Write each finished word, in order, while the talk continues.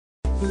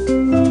We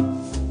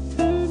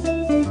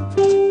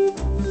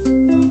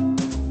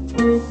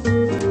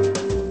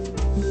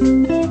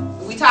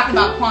talked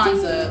about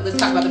Kwanzaa. Let's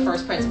talk about the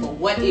first principle.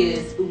 What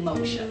is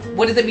umoja?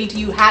 What does it mean to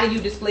you? How do you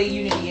display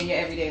unity in your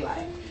everyday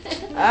life?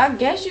 I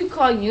guess you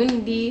call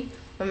unity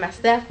with my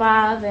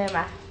stepfather and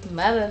my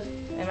mother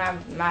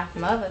and my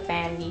mother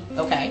family.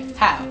 Okay,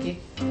 how? You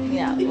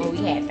know, when we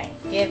had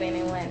Thanksgiving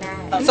and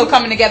whatnot. So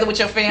coming together with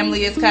your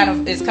family is kind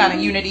of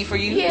unity for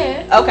you?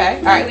 Yeah. Okay,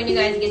 all right. When you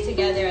guys get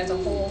together as a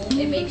whole,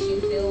 it makes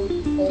you feel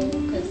whole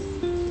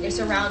because you're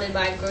surrounded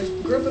by a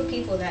group of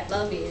people that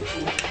love you.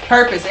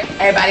 Purpose.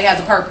 Everybody has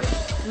a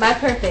purpose. My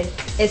purpose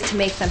is to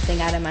make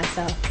something out of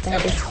myself.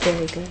 That is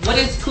very good. What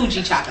is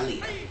Kuji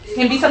Chocolate?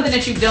 Can be something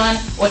that you've done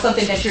or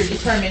something that you're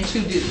determined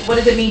to do. What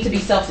does it mean to be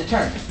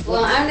self-determined?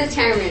 Well, I'm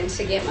determined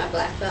to get my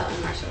black belt in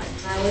martial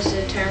arts. I was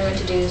determined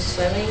to do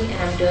swimming,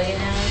 and I'm doing it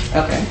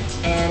now. Okay.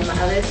 And my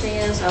other thing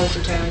is I was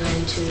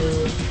determined to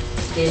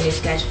get a new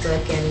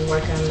sketchbook and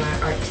work on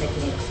my art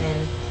techniques,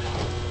 and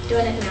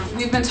doing it now.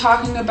 We've been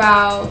talking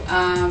about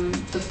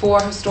the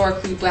 4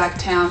 historically black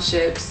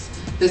townships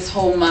this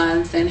whole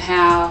month and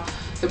how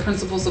the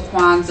principles of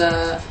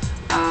Kwanzaa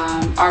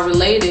are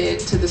related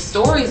to the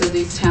stories of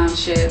these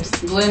townships: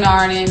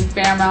 Glenarden,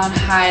 Fairmount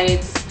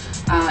Heights,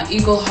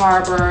 Eagle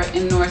Harbor,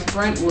 and North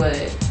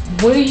Brentwood.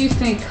 What do you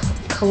think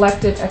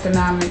collective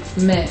economics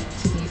meant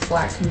to these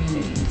black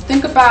communities?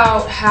 Think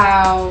about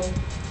how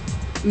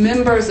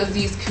members of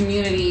these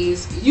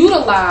communities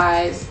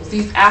utilize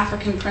these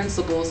African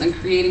principles in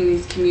creating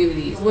these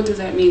communities. What does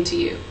that mean to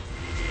you?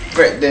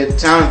 The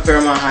town of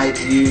Fairmount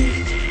Heights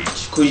used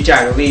Kuji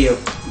Chocolate,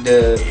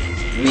 the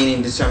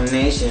meaning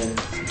determination,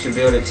 to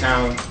build a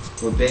town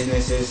with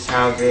businesses,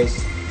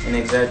 houses, and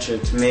etc.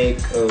 to make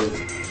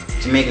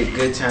a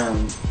good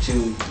town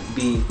to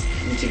be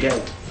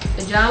together.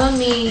 The drama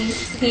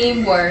means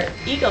teamwork.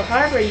 Eagle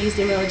Harbor used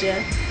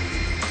Umoja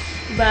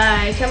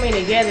by coming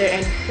together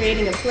and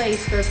creating a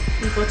place for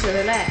people to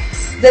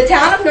relax. The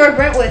town of North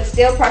Brentwood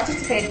still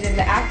participated in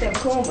the act of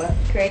Kuumba,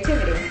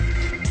 creativity.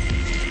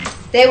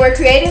 They were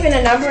creative in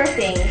a number of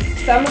things,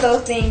 some of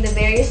those being the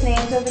various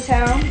names of the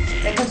town,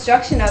 the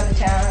construction of the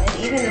town, and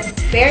even the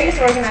various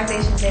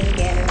organizations they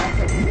began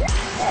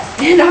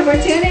and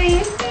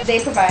opportunities they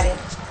provided.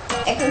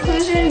 In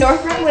conclusion,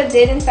 North Brentwood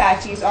did in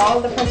fact use all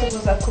of the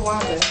principles of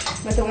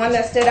Kwanzaa, but the one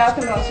that stood out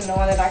the most and the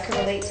one that I could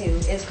relate to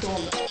is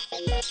Kuumba.